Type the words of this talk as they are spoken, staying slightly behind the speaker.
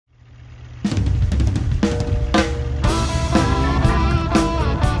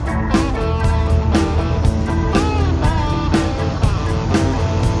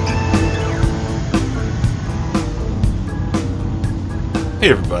Hey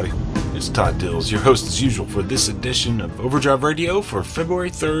everybody, it's Todd Dills, your host as usual for this edition of Overdrive Radio for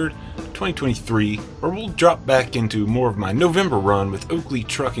February 3rd, 2023, where we'll drop back into more of my November run with Oakley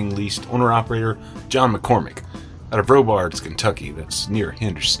Trucking-leased owner-operator John McCormick out of Robards, Kentucky, that's near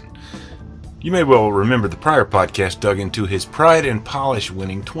Henderson. You may well remember the prior podcast dug into his Pride and Polish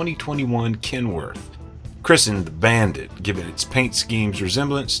winning 2021 Kenworth, christened the Bandit, giving its paint scheme's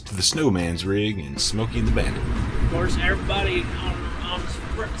resemblance to the Snowman's rig in Smokey the Bandit. Of course, everybody on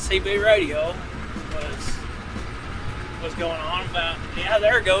CB radio was going on about, yeah,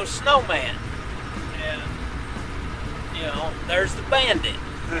 there goes Snowman, and you know, there's the Bandit.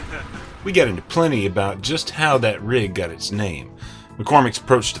 We got into plenty about just how that rig got its name, McCormick's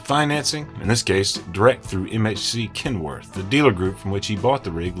approach to financing, in this case direct through MHC Kenworth, the dealer group from which he bought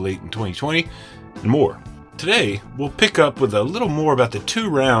the rig late in 2020, and more. Today, we'll pick up with a little more about the 2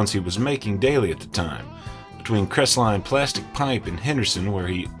 rounds he was making daily at the time, between Cresline Plastic Pipe in Henderson, where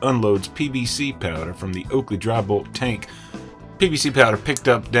he unloads PVC powder from the Oakley dry bulk tank, PVC powder picked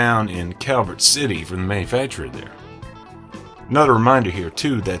up down in Calvert City from the manufacturer there. Another reminder here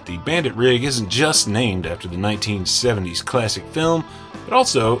too that the Bandit rig isn't just named after the 1970s classic film, but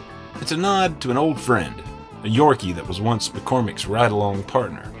also it's a nod to an old friend, a Yorkie that was once McCormick's ride-along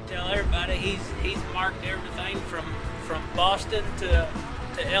partner. Tell everybody he's marked everything from Boston to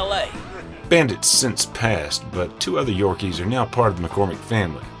LA. Bandit's since passed, but 2 other Yorkies are now part of the McCormick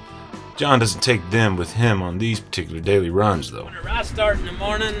family. John doesn't take them with him on these particular daily runs though. Whenever I start in the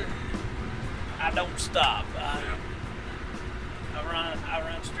morning, I don't stop. I run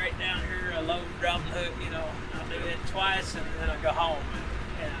straight down here, I load, drop, and hook, you know, I do it twice and then I go home.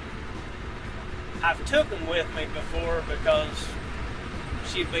 And I've took them with me before because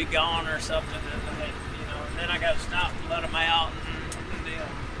she'd be gone or something, and you know, and then I got to stop and let them out and deal.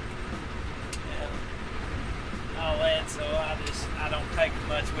 And all that, so I don't take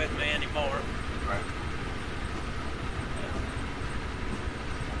much with me anymore. Right.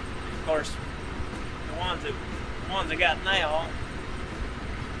 Of course, the ones I got now,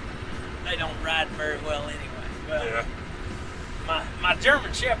 they don't ride very well anyway. Well, yeah. My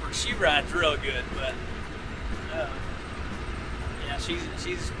German Shepherd, she rides real good, but yeah,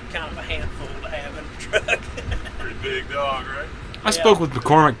 she's kind of a handful to have in the truck. Pretty big dog, right? I spoke with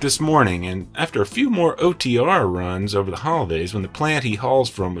McCormick this morning, and after a few more OTR runs over the holidays when the plant he hauls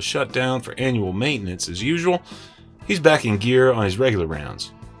from was shut down for annual maintenance as usual, he's back in gear on his regular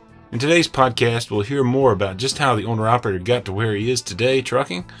rounds. In today's podcast, we'll hear more about just how the owner-operator got to where he is today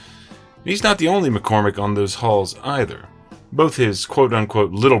trucking. He's not the only McCormick on those hauls either. Both his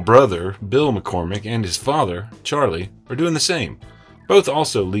quote-unquote little brother, Bill McCormick, and his father, Charlie, are doing the same. Both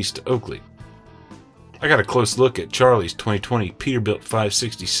also leased to Oakley. I got a close look at Charlie's 2020 Peterbilt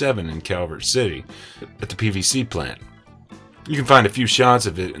 567 in Calvert City at the PVC plant. You can find a few shots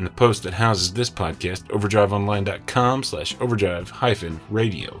of it in the post that houses this podcast,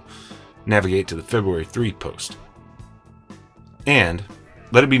 overdriveonline.com/overdrive-radio. Navigate to the February 3 post. And,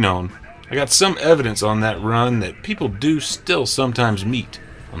 let it be known, I got some evidence on that run that people do still sometimes meet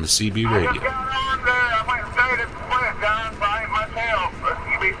on the CB radio. I went and stayed at the plant, John, so I ain't myself.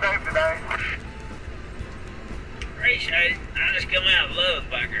 You be safe today. Appreciate it. I just come out of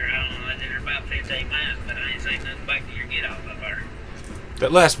Lovebacker. I don't know, I did her about 15 miles, but I ain't seen nothing back to your get off of her.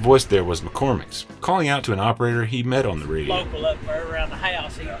 That last voice there was McCormick's, calling out to an operator he met on the radio. Local up there around the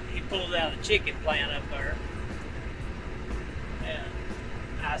house. He pulled out a chicken plant up there. And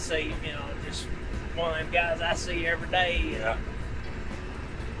I see, you know, just one of them guys I see every day. Yeah.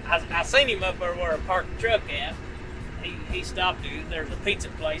 I seen him up there where I parked the truck at. He stopped. There's a pizza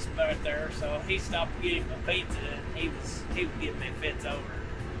place right there, so he stopped to get him a pizza, and he was giving me fits over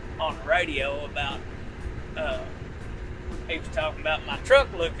on the radio about. He was talking about my truck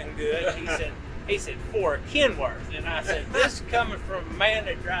looking good. He said for a Kenworth, and I said, this is coming from a man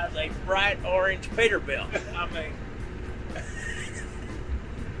that drives a bright orange Peterbilt. I mean,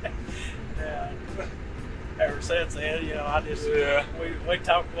 yeah. Ever since then, you know, I just we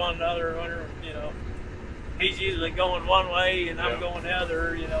talk to one another when, you know, he's usually going one way and I'm going the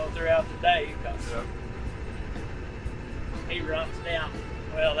other, you know, throughout the day because he runs down.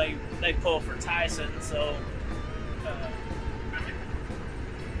 Well, they pull for Tyson, so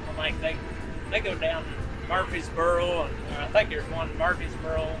I think they go down Murfreesboro, and I think there's one in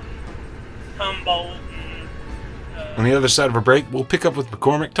Murfreesboro, Humboldt. On the other side of a break, we'll pick up with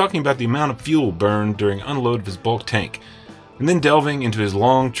McCormick talking about the amount of fuel burned during unload of his bulk tank, and then delving into his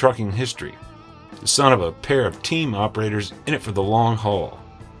long trucking history. The son of a pair of team operators in it for the long haul.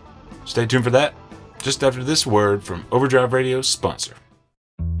 Stay tuned for that, just after this word from Overdrive Radio's sponsor.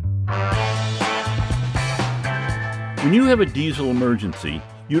 When you have a diesel emergency,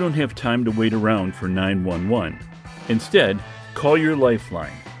 you don't have time to wait around for 911. Instead, call your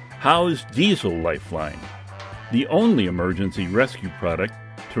Lifeline. Howe's Diesel Lifeline, the only emergency rescue product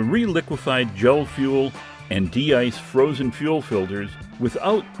to re-liquefy gel fuel and de-ice frozen fuel filters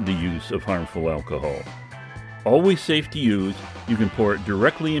without the use of harmful alcohol. Always safe to use, you can pour it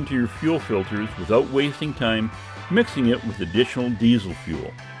directly into your fuel filters without wasting time mixing it with additional diesel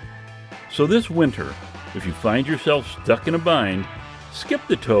fuel. So this winter, if you find yourself stuck in a bind, skip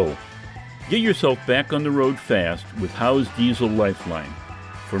the tow. Get yourself back on the road fast with Howe's Diesel Lifeline.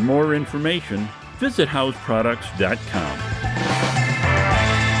 For more information, visit howesproducts.com.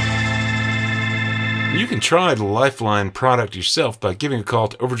 You can try the Lifeline product yourself by giving a call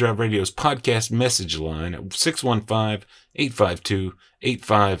to Overdrive Radio's podcast message line at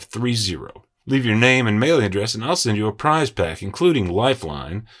 615-852-8530. Leave your name and mailing address and I'll send you a prize pack including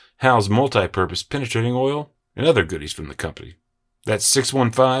Lifeline, Howe's multi-purpose penetrating oil, and other goodies from the company. That's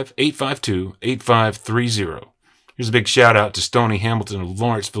 615-852-8530. Here's a big shout out to Stoney Hamilton of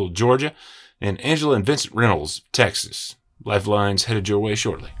Lawrenceville, Georgia, and Angela and Vincent Reynolds, Texas. Lifeline's headed your way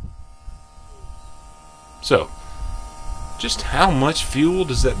shortly. So, just how much fuel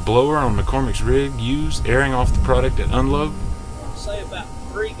does that blower on McCormick's rig use airing off the product at unload? I'll say about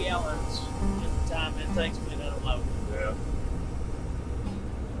 3 gallons in the time it takes me to unload. Yeah.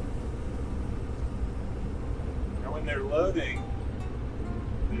 Now when they're loading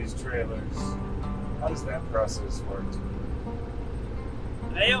these trailers, how does that process work?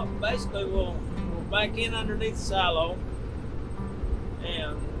 Well, basically we'll back in underneath the silo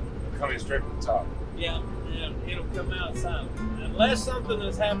and Coming straight from the top. yeah, and it'll come outside. Unless something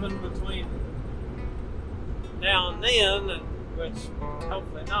has happened between now and then, and which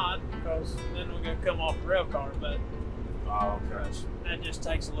hopefully not, because then we're going to come off the rail car, but Oh, okay. that just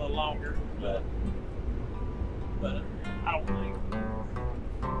takes a little longer. But I don't think.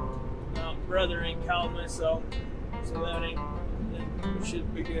 No, brother ain't called me, so that ain't. Then we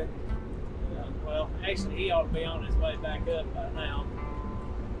should be good. Well, actually, he ought to be on his way back up by now.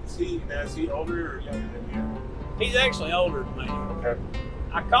 Is he older or younger than you? He's actually older than me. Okay.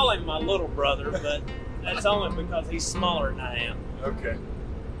 I call him my little brother, but that's only because he's smaller than I am. Okay.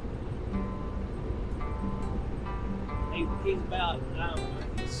 He's about, I don't know,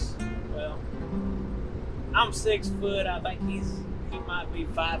 well, I'm 6 foot. I think he might be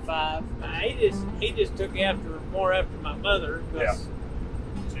 5'5". He just took more after my mother. Yeah.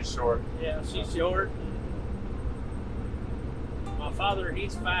 She's short. Yeah, she's short. My father,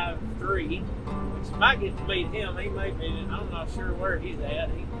 he's 5'3", which you might get to meet him. He may be, I'm not sure where he's at.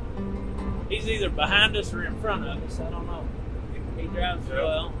 He's either behind us or in front of us. I don't know. He drives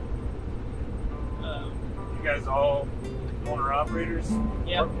well. You guys all owner operators?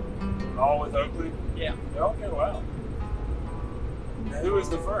 Yep. All with Oakley? Yeah. Okay, wow. Now, who was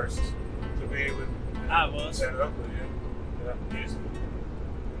the first to be with? I was. At Oakley, yeah.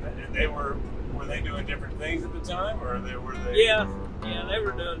 And they were they doing different things at the time, or were they? Yeah, they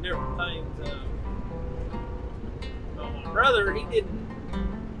were doing different things. Well, my brother, he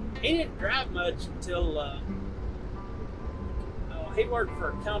didn't drive much until he worked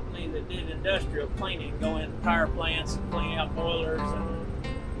for a company that did industrial cleaning, go into power plants and clean out boilers and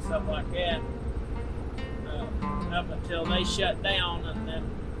stuff like that. Up until they shut down, and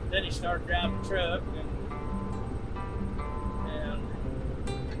then he started driving a truck,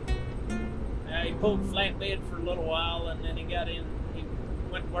 and he pulled flatbed for a little while, and then he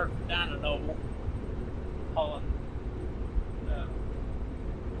went to work for Dyno hauling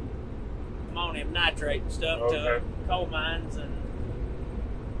ammonium nitrate and stuff to coal mines, and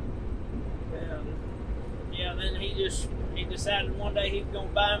then he decided one day he was going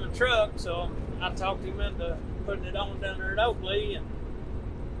to buy him a truck, so I talked him into putting it on down there at Oakley, and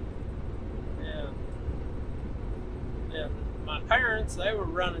my parents, they were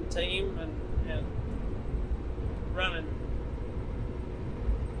running team and running,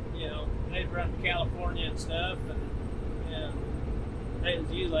 they'd run to California and stuff, and they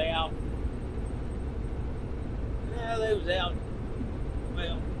was usually out. Yeah, they was out.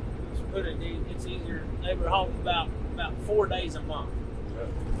 Well, let's put it, it's easier. They were home about 4 days a month. Yeah.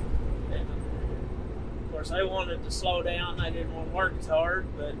 And of course, they wanted to slow down. They didn't want to work as hard,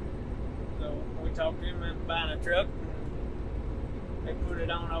 but so we talked to them into buying a truck. They put it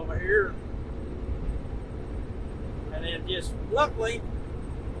on over here. And then just luckily,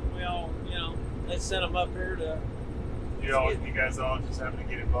 they sent them up here to. You guys all just happen to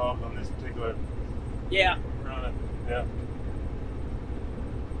get involved on this particular. Yeah. Run. Yeah.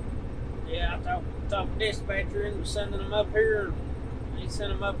 Yeah, I talked to dispatcher and was sending them up here. He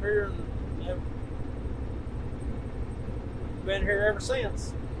sent them up here, and been here ever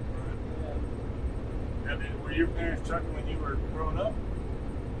since. Now, were your parents trucking when you were growing up?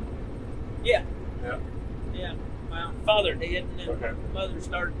 Yeah. Yeah. Yeah. My father did, and then Okay. mother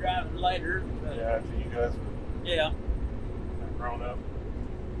started driving later. But Yeah, after you guys were yeah. grown up.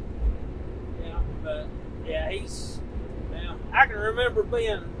 Yeah, but yeah, now I can remember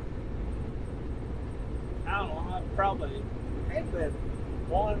being, I don't know, I probably had been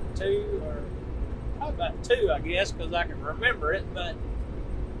 1, 2, or probably about 2, I guess, because I can remember it, but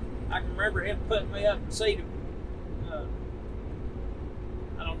I can remember him putting me up in the seat of,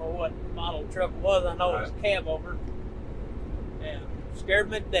 I don't know what model truck it was, I know it was a cab over, and scared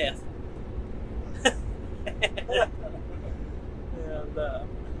me to death. And,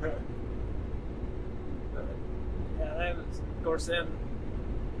 yeah, that was, of course, then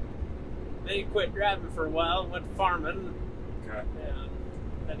he quit driving for a while, went to farming, Okay. and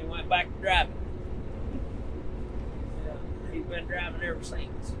then he went back to driving. Yeah, he's been driving ever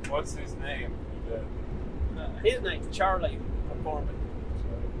since. What's his name? His name's Charlie McCormick.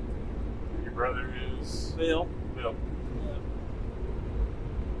 Your brother is Bill. Bill.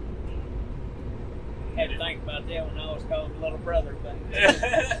 Had to think about that when I was calling him little brother, but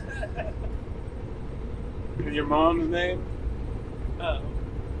And your mom's name?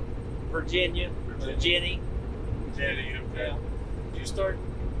 Virginia. Jenny. Jenny. Okay. Yeah. Did you start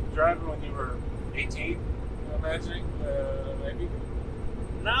driving when you were 18? I'm imagining, maybe.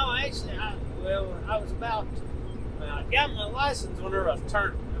 No, actually, I was about. I got my license whenever I was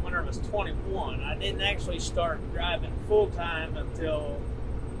 21. I didn't actually start driving full time until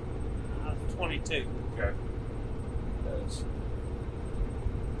I was 22. Okay.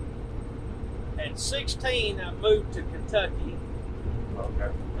 At 16, I moved to Kentucky,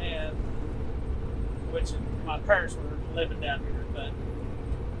 Okay. and which my parents were living down here. But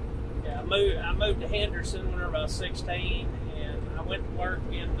yeah, I moved to Henderson whenever I was 16, and I went to work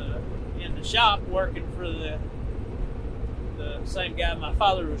in the shop working for the same guy my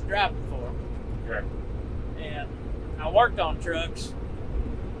father was driving for. Okay. And I worked on trucks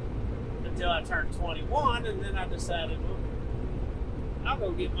until I turned 21, and then I decided, well, I'll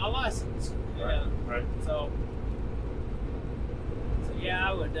go get my license. Right. And Right. So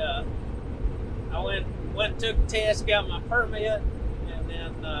yeah, I went and took a test, got my permit, and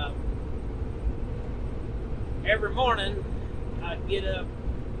then every morning I'd get up,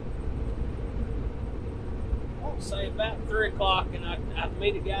 I'll say about 3 o'clock, and I'd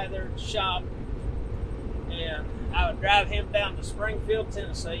meet a guy there at the shop, and I would drive him down to Springfield,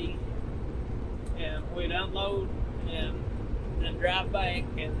 Tennessee, and we'd unload and then drive back,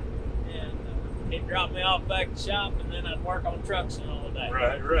 and he'd drop me off back at the shop, and then I'd work on trucks and all day.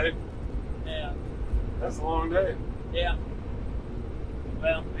 Right. Yeah. That's a long day. Yeah.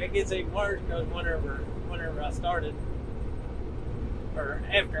 Well, it gets even worse because whenever I started, or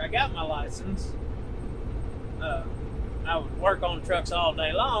after I got my license, I would work on trucks all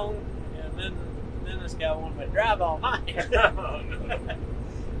day long, and then this guy wanted me to drive all night.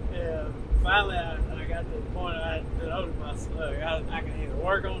 And finally, I got to the point I told myself, look, I can either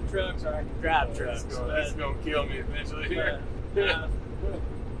work on trucks or I can drive trucks. It's going to kill me eventually here.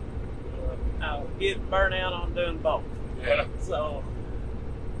 I was getting burnt out on doing both. Yeah. So,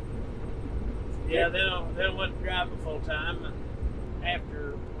 yeah, then I went driving full time, and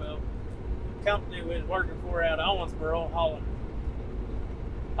after, the company we was working for out of Owensboro, hauling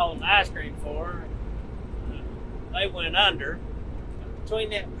ice cream for, they went under.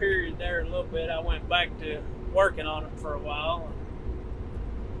 Between that period there a little bit, I went back to working on it for a while,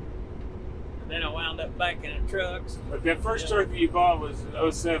 and then I wound up back in the trucks. But that first truck that you bought was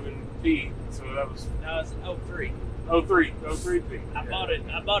 07P, so that was an 03. 03P.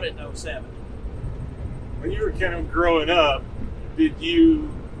 I bought it in 07. When you were kind of growing up, did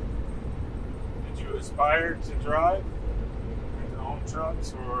you aspire to drive and own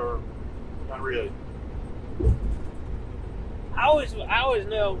trucks, or not really? I always knew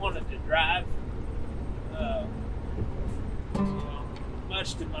I wanted to drive.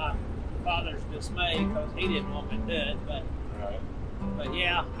 Much to my father's dismay, because he didn't want me to do it. But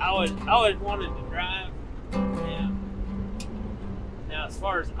yeah, I always wanted to drive. Yeah. Now, as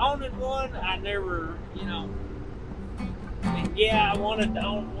far as owning one, I never, I wanted to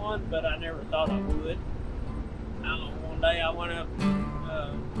own one, but I never thought I would. I don't know, one day I went up,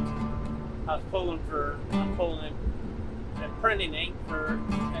 I was pulling in printing ink for a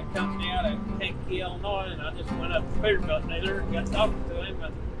company out of Kentucky, Illinois, and I just went up to the Peterbilt dealer and got talking to him,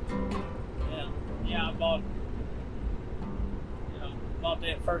 and I bought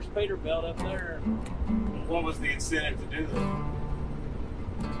that first Peterbilt up there. What was the incentive to do that?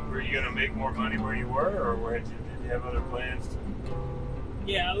 Were you going to make more money where you were, or where did you You have other plans to?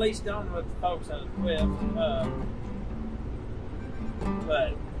 Yeah, at least on with the folks I was with.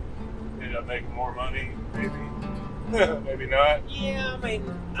 But End up making more money, maybe. Maybe not. yeah, I mean,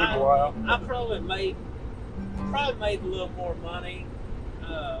 Took a while. I probably made a little more money.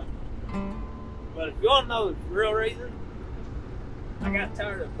 But if you want to know the real reason, I got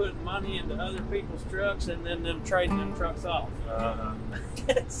tired of putting money into other people's trucks and then them trading them trucks off.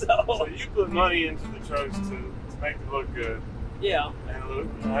 So you put money into the trucks to make it look good. Yeah. And look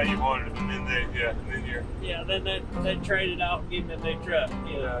how you wanted it, and then They traded off and gave me a new truck.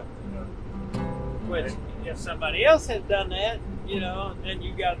 You know? yeah. Which, if somebody else had done that, you know, and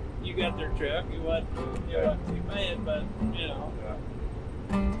you got their truck, it wasn't too bad, but you know.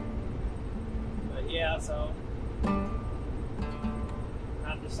 Yeah. But yeah, so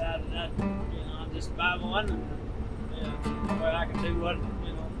I decided that I'd just buy one, and well, I can do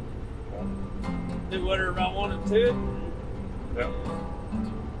do whatever I wanted to. Yeah. Of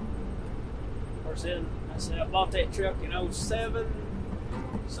course, then I bought that truck in 07.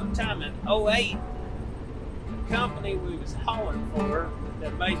 Sometime in 08, the company we was hauling for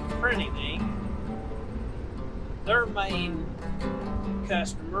that made the printing ink, their main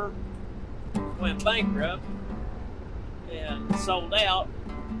customer went bankrupt and sold out,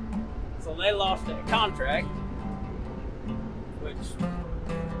 so they lost that contract, which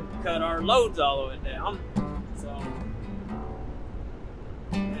cut our loads all the way down. So,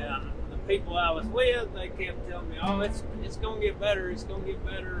 and the people I was with, they kept telling me, "Oh, it's gonna get better. It's gonna get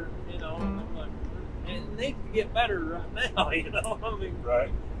better." You know, and I'm like, "It needs to get better right now." You know, I mean,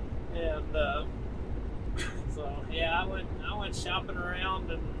 Right. and so yeah, I went shopping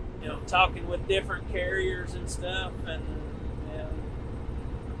around and talking with different carriers and stuff, and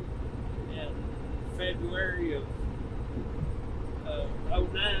in February of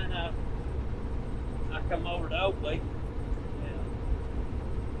 09, I come over to Oakley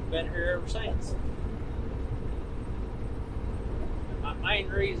and been here ever since. And my main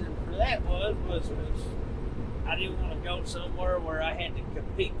reason for that was I didn't want to go somewhere where I had to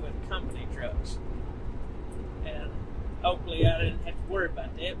compete with company trucks. And Oakley, I didn't have to worry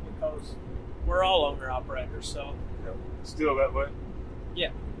about that because we're all owner operators, so Yeah. Still that way?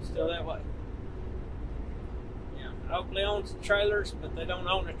 yeah, still that way. Yeah, Oakley owns the trailers, but they don't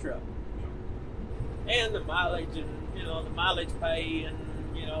own a truck. And the mileage and the mileage pay and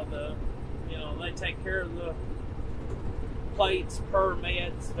they take care of the plates,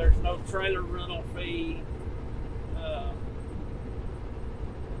 permits. There's no trailer rental fee.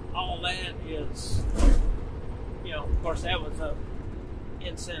 All that is, of course, that was a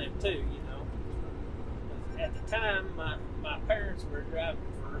incentive too. At the time, my parents were driving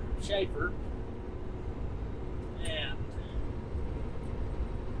for Schaefer, and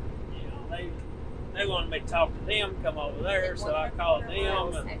they wanted me to talk to them, come over there, so I called them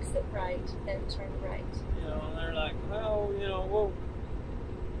and exit right, then turn right. And they're like, well, we'll,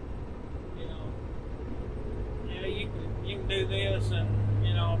 you can do this, and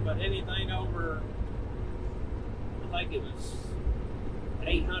but anything over, I think it was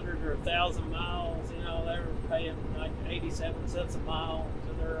 800 or 1,000 miles, they were paying like 87 cents a mile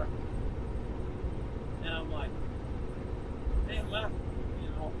to their, and I'm like, damn, my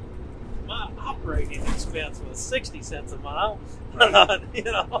operating expense was 60 cents a mile. Right. Right.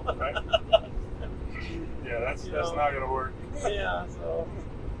 Yeah, that's not going to work. Yeah, so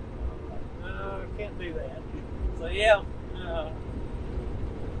I can't do that. So yeah,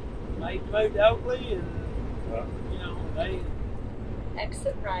 made the move to Oakley, and they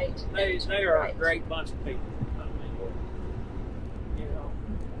Exit right. they then turn are right. a great bunch of people.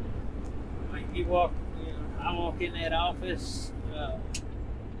 I mean, you walk, I walk in that office.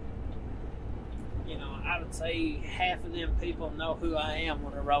 I would say half of them people know who I am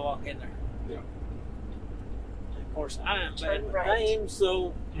whenever I walk in there. Yeah. And of course, I am Turn bad with right. names,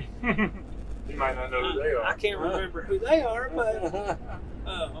 so You might not know who they are. I can't remember who they are, but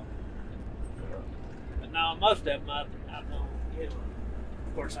no, most of them I know.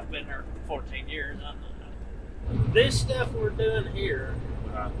 Of course, I've been there for 14 years. I know. This stuff we're doing here,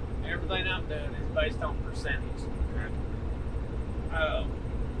 everything I'm doing is based on percentage.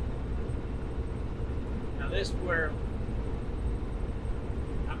 Now this is where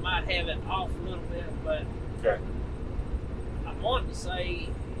I might have it off a little bit, but Okay. I want to say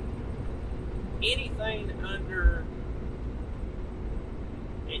anything under,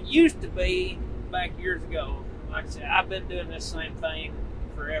 it used to be back years ago, like I said, I've been doing this same thing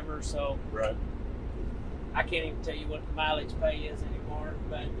forever, so Right. I can't even tell you what the mileage pay is anymore,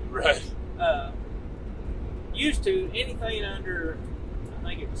 but Right. used to anything under, I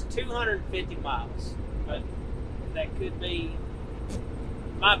think it was 250 miles, but that could be,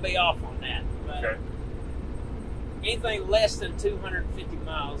 might be off on that. But Okay. anything less than 250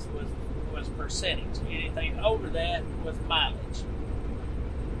 miles was percentage. Anything over that was mileage.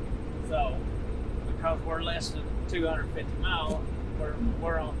 So, because we're less than 250 miles,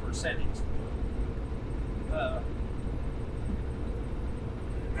 we're on percentage. But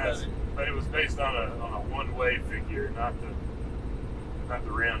it was based on a one-way figure, not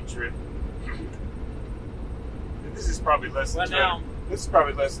the round trip. This is probably less than this is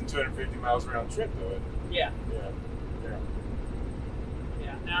probably less than 250 miles round trip, though. Isn't it? Yeah.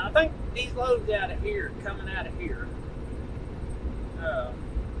 Yeah. Now I think these loads out of here, coming out of here. Now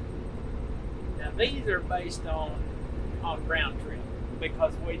these are based on round trip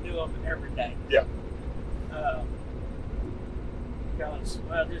because we do them every day. Yeah. Because,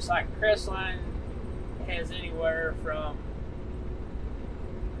 well, just like Cresline has anywhere from,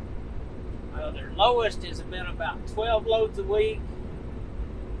 well, their lowest has been about 12 loads a week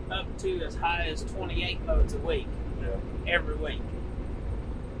up to as high as 28 loads a week. Yeah. Every week.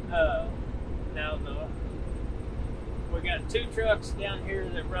 Now we got 2 trucks down here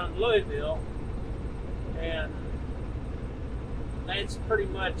that run Louisville, and that's pretty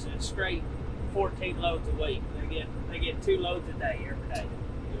much a straight 14 loads a week. They get 2 loads a day every day.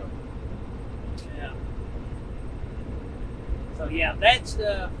 Yeah. So yeah, that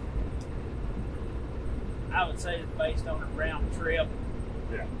stuff I would say is based on a round trip.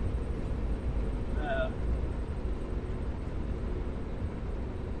 Yeah.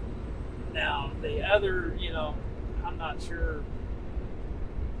 Now the other, I'm not sure.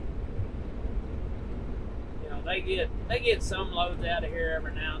 They get some loads out of here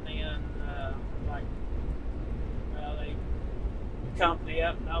every now and then. They company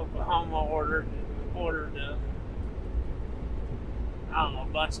up in Oklahoma ordered I don't know, a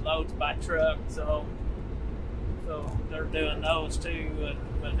bunch of loads by truck, so they're doing those too.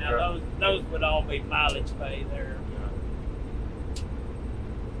 But now those would all be mileage pay there.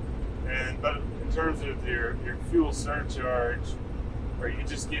 But in terms of your fuel surcharge, are you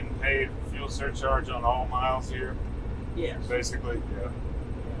just getting paid fuel surcharge on all miles here? Yes. Basically, yeah.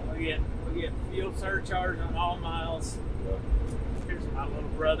 We get fuel surcharge on all miles. Yeah. Here's my little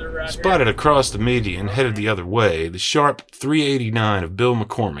brother right here. Spotted across the median, headed the other way, the sharp 389 of Bill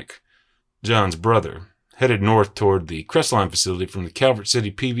McCormick, John's brother, headed north toward the Cresline facility from the Calvert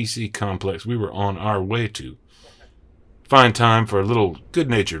City PVC complex we were on our way to. Fine time for a little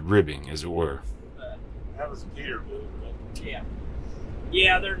good-natured ribbing, as it were. That was Peterbilt, right? Yeah.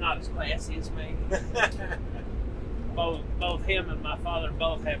 Yeah, they're not as classy as me. both him and my father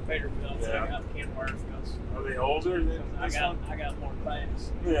both have Peterbilts. Yeah. I got Kenworth. Are they older than I this got one? more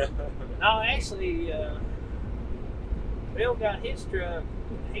class. Yeah. No, actually, Bill got his truck.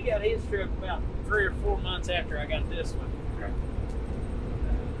 He got his truck about 3 or 4 months after I got this one. Okay.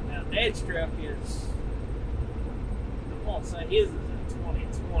 Now Dad's truck is, I won't say his is in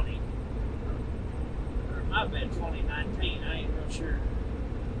 2020, or it might be 2019. I ain't real sure.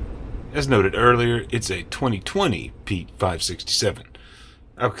 As noted earlier, it's a 2020 Pete 567.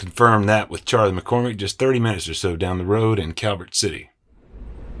 I'll confirm that with Charlie McCormick just 30 minutes or so down the road in Calvert City.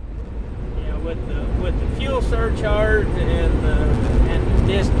 Yeah, with the fuel surcharge and the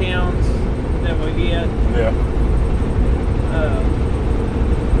discounts that we get, Yeah.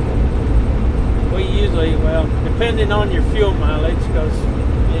 we usually, depending on your fuel mileage, because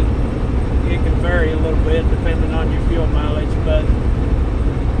it can vary a little bit depending on your fuel mileage, but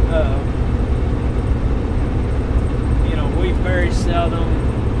we very seldom,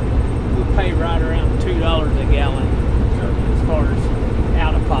 we pay right around $2 a gallon as far as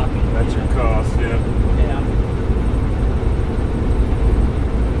out of pocket. That's your cost, yeah. Yeah.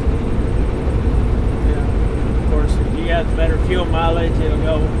 Of course, if you got better fuel mileage, it'll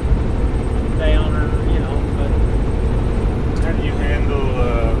go down, or but. How do you handle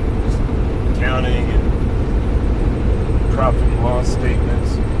accounting and profit and loss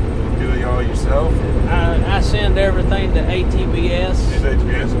statements? Do it all yourself? I send everything to ATBS. Is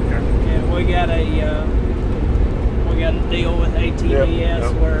ATBS okay? Yeah, we got a deal with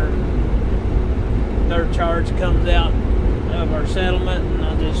ATBS where their charge comes out of our settlement, and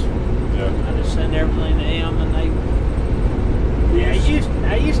I just send everything to them, and they. Yeah,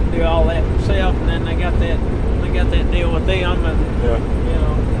 I used to do all that myself, and then they got that deal with them, and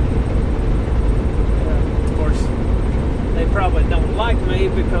of course. They probably don't like me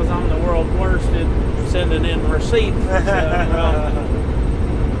because I'm the world's worst at sending in receipts.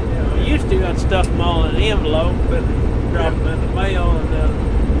 Used to I'd stuff them all in an envelope and drop them in the mail, and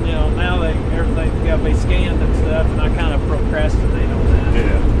now everything's got to be scanned and stuff, and I kind of procrastinate on that.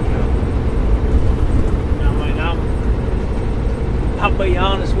 Yeah. I mean, I'll be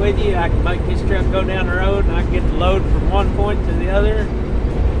honest with you, I can make this truck go down the road and I can get the load from one point to the other.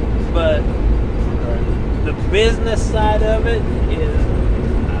 But the business side of it is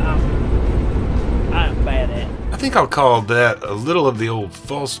I'm bad at. I think I'll call that a little of the old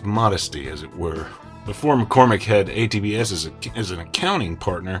false modesty, as it were. Before McCormick had ATBS as an accounting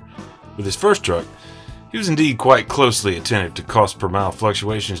partner with his first truck, he was indeed quite closely attentive to cost per mile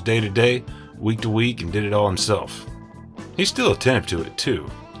fluctuations day to day, week to week, and did it all himself. He's still attentive to it too,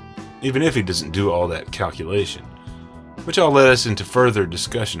 even if he doesn't do all that calculation, which all led us into further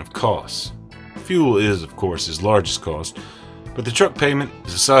discussion of costs. Fuel is, of course, his largest cost, but the truck payment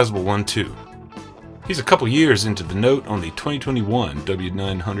is a sizable one too. He's a couple years into the note on the 2021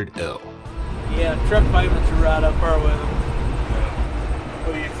 W900L. Yeah, truck payments are right up there with them.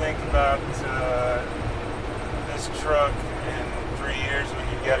 What do you think about this truck in 3 years when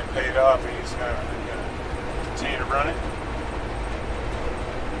you get it paid off? Are you just going to continue to run it?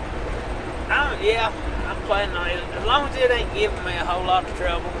 Yeah, I'm planning on it. As long as it ain't giving me a whole lot of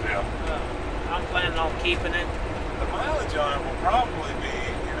trouble, Yeah. I'm planning on keeping it. The mileage on it will probably be,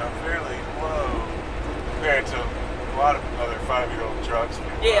 fairly low compared to a lot of other 5-year-old trucks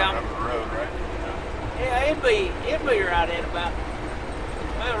people Yeah. on the road, right? Yeah, it'd be right at about,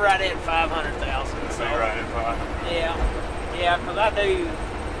 right at 500,000. So you're right at 500. Yeah, because I do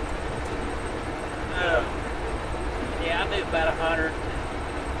about 100,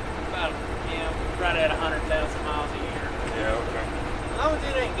 right at 100,000 miles a year. Yeah, okay. As long as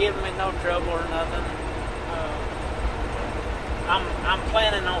it ain't giving me no trouble or nothing, I'm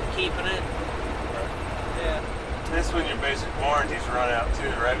planning on keeping it. Yeah. That's when your basic warranties run out too,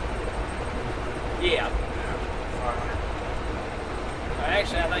 right? Yeah. 500.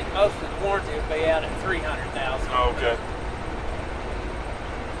 Actually, I think most of the warranty will be out at 300,000. Oh, okay.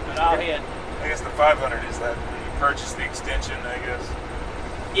 But I'll hit. I guess the 500 is that when you purchase the extension, I guess.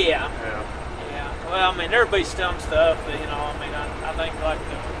 Yeah. Yeah. Yeah. Well, I mean, there'll be some stuff that, I think like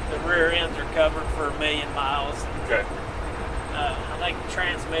the rear ends are covered for 1 million miles. Okay. I think the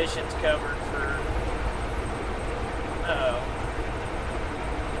transmission's covered for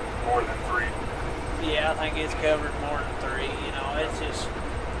More than 3. yeah, I think it's covered more than 3. It's just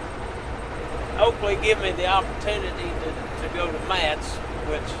Oakley gave me the opportunity to go to Matt's,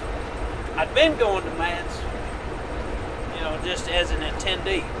 which I'd been going to Matt's, just as an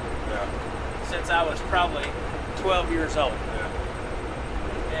attendee. Yeah. Since I was probably 12 years old. Yeah.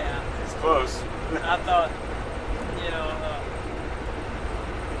 Yeah. It's close. I thought,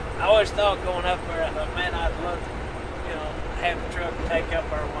 I always thought going up there, I thought, man, I'd love to, have a truck to take up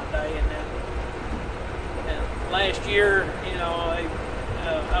there one day. And then last year,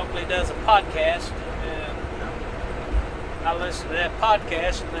 Oakley does a podcast, and I listened to that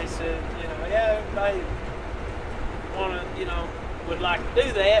podcast, and they said, yeah, everybody would like to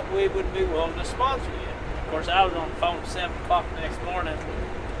do that, we would be willing to sponsor you. Of course, I was on the phone at 7 o'clock the next morning,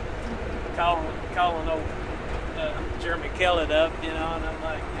 calling old Jeremy Kelly up, and I'm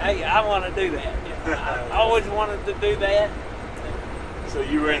like, hey, I want to do that. I always wanted to do that. So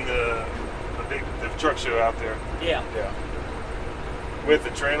you were in the truck show out there? Yeah. Yeah. With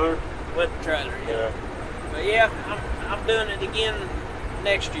the trailer? With the trailer, yeah. But yeah, I'm doing it again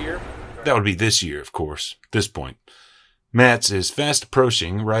next year. That would be this year, of course, at this point. Matt's is fast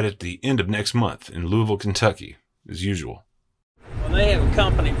approaching right at the end of next month in Louisville, Kentucky, as usual. Well, they have a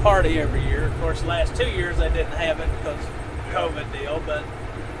company party every year. Of course, the last 2 years they didn't have it because of the COVID deal, but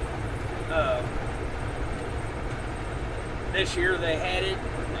this year they had it,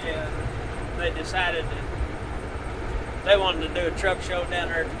 and they decided that they wanted to do a truck show down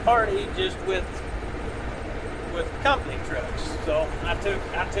there at the party just with company trucks. So I took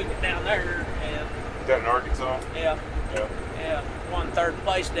it down there, and Is that in Arkansas? yeah, won 3rd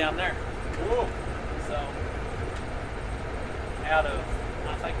place down there. Cool. So out of,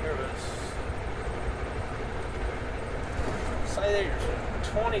 I think there was, there's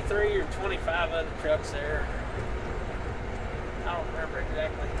 23 or 25 other trucks there. I don't remember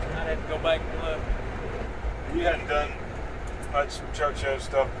exactly. I'd have to go back and look. You hadn't done much truck show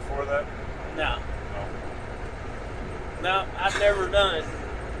stuff before that? No. No, I've never done it.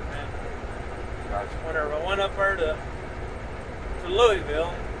 Gotcha. Whenever I went up there to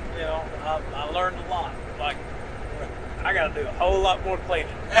Louisville, I learned a lot. Like, I got to do a whole lot more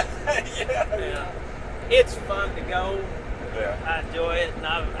cleaning. Yeah. It's fun to go. Yeah. I enjoy it, and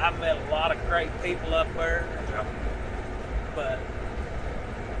I've met a lot of great people up there. Yeah. But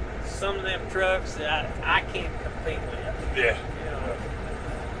some of them trucks that I can't compete with. Yeah.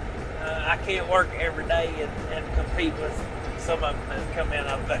 I can't work every day and compete with some of them that come in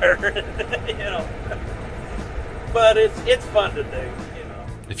up there. but it's fun to do, you know.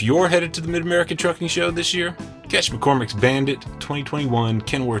 If you're headed to the Mid-American Trucking Show this year, catch McCormick's Bandit 2021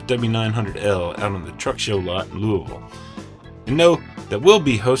 Kenworth W900L out on the truck show lot in Louisville. And know that we'll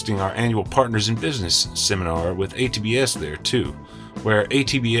be hosting our annual Partners in Business seminar with ATBS there too, where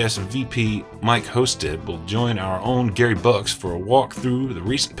ATBS VP Mike Hosted will join our own Gary Bucks for a walk through the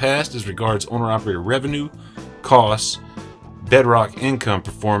recent past as regards owner-operator revenue, costs, bedrock income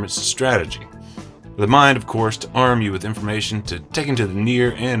performance and strategy. With a mind, of course, to arm you with information to take into the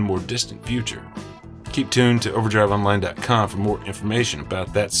near and more distant future. Keep tuned to overdriveonline.com for more information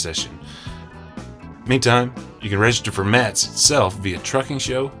about that session. Meantime, you can register for MATS itself via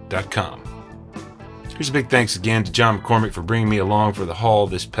truckingshow.com. Here's a big thanks again to John McCormick for bringing me along for the haul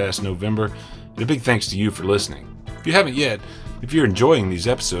this past November, and a big thanks to you for listening. If you haven't yet, if you're enjoying these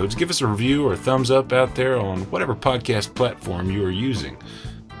episodes, give us a review or a thumbs up out there on whatever podcast platform you are using.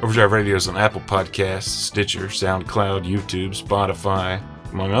 Overdrive Radio is on Apple Podcasts, Stitcher, SoundCloud, YouTube, Spotify,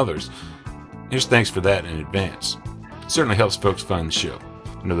 among others. Here's thanks for that in advance. It certainly helps folks find the show.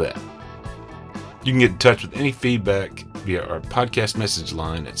 I know that. You can get in touch with any feedback via our podcast message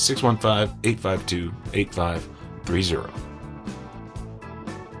line at 615-852-8530.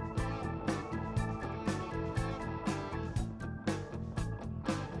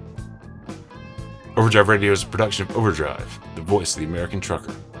 Overdrive Radio is a production of Overdrive, the voice of the American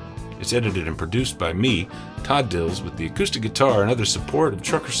trucker. It's edited and produced by me, Todd Dills, with the acoustic guitar and other support of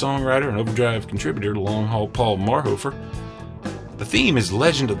trucker songwriter and Overdrive contributor Long Haul Paul Marhofer. The theme is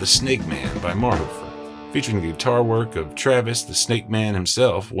Legend of the Snake Man by Marhofer, featuring the guitar work of Travis the Snake Man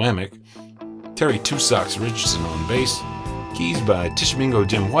himself, Whammick, Terry Two Socks Richardson on bass, keys by Tishomingo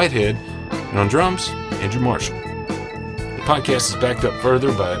Jim Whitehead, and on drums, Andrew Marshall. The podcast is backed up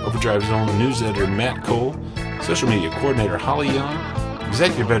further by Overdrive's own news editor Matt Cole, social media coordinator Holly Young,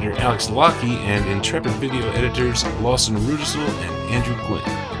 executive editor Alex Lockey, and intrepid video editors Lawson Rudisill and Andrew Quinn.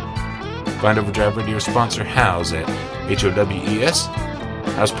 Find Overdrive Radio sponsor Howes at HOWES,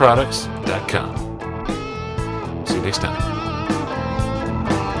 houseproducts.com. See you next time.